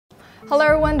Hello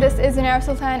everyone, this is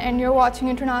Sultan and you're watching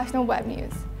International Web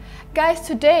News. Guys,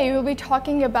 today we'll be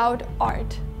talking about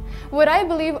art. What I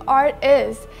believe art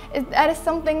is that it's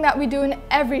something that we do in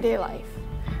everyday life.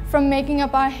 From making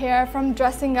up our hair, from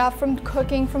dressing up, from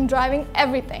cooking, from driving,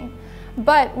 everything.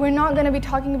 But we're not going to be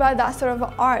talking about that sort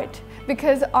of art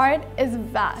because art is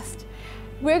vast.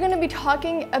 We're going to be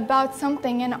talking about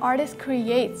something an artist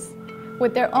creates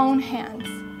with their own hands.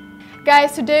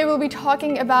 Guys, today we'll be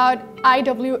talking about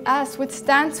IWS, which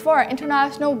stands for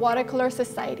International Watercolor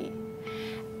Society.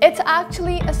 It's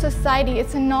actually a society,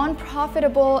 it's a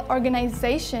non-profitable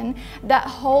organization that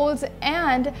holds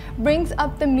and brings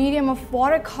up the medium of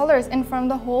watercolors in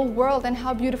front of the whole world and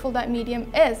how beautiful that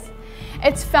medium is.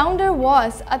 Its founder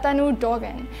was Atanur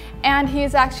Dogan, and he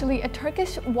is actually a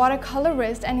Turkish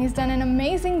watercolorist, and he's done an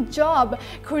amazing job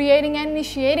creating and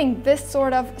initiating this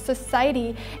sort of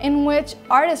society in which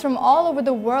artists from all over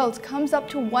the world comes up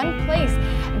to one place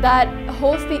that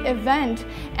holds the event,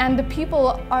 and the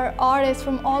people are artists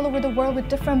from all over the world with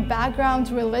different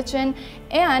backgrounds, religion,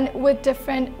 and with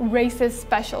different races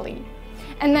especially.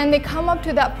 And then they come up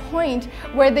to that point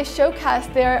where they showcase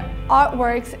their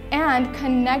artworks and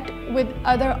connect with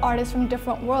other artists from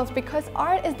different worlds, because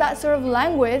art is that sort of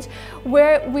language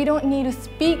where we don't need to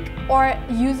speak or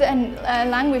use a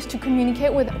language to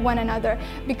communicate with one another,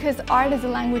 because art is a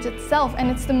language itself, and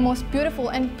it's the most beautiful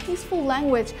and peaceful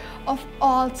language of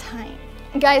all time.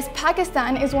 Guys,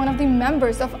 Pakistan is one of the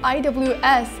members of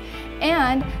IWS,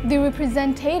 and the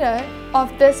representative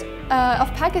of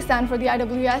Pakistan for the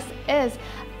IWS is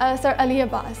Sir Ali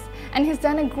Abbas, and he's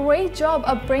done a great job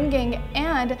of bringing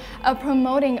and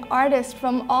promoting artists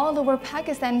from all over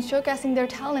Pakistan, showcasing their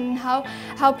talent and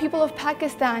how people of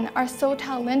Pakistan are so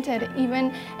talented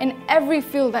even in every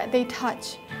field that they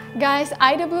touch. Guys,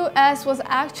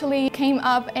 IWS came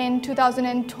up in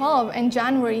 2012 in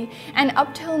January, and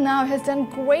up till now has done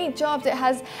great jobs. It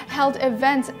has held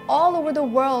events all over the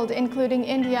world, including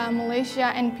India,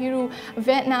 Malaysia, and Peru,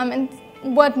 Vietnam, and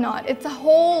whatnot. It's a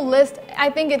whole list. I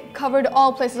think it covered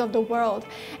all places of the world,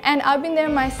 and I've been there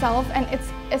myself, and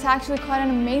it's actually quite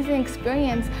an amazing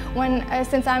experience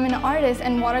since I'm an artist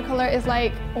and watercolor is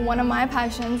like one of my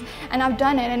passions, and I've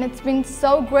done it, and it's been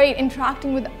so great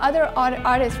interacting with other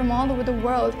artists from all over the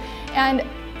world. And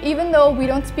even though we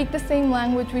don't speak the same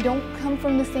language, we don't come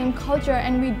from the same culture,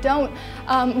 and we don't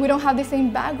have the same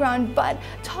background, but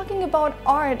talking about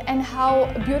art and how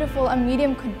beautiful a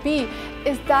medium could be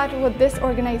is that what this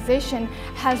organization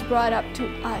has brought up to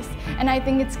us. And I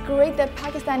think it's great that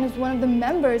Pakistan is one of the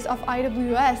members of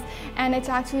IWS, and it's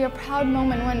actually a proud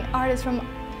moment when artists from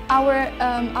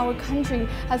our country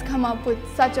has come up with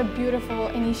such a beautiful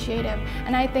initiative,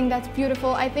 and I think that's beautiful.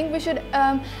 I think we should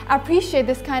appreciate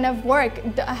this kind of work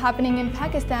happening in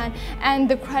Pakistan, and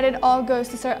the credit all goes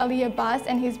to Sir Ali Abbas,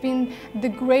 and he's been the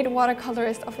great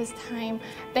watercolorist of his time.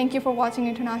 Thank you for watching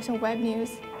International Web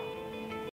News.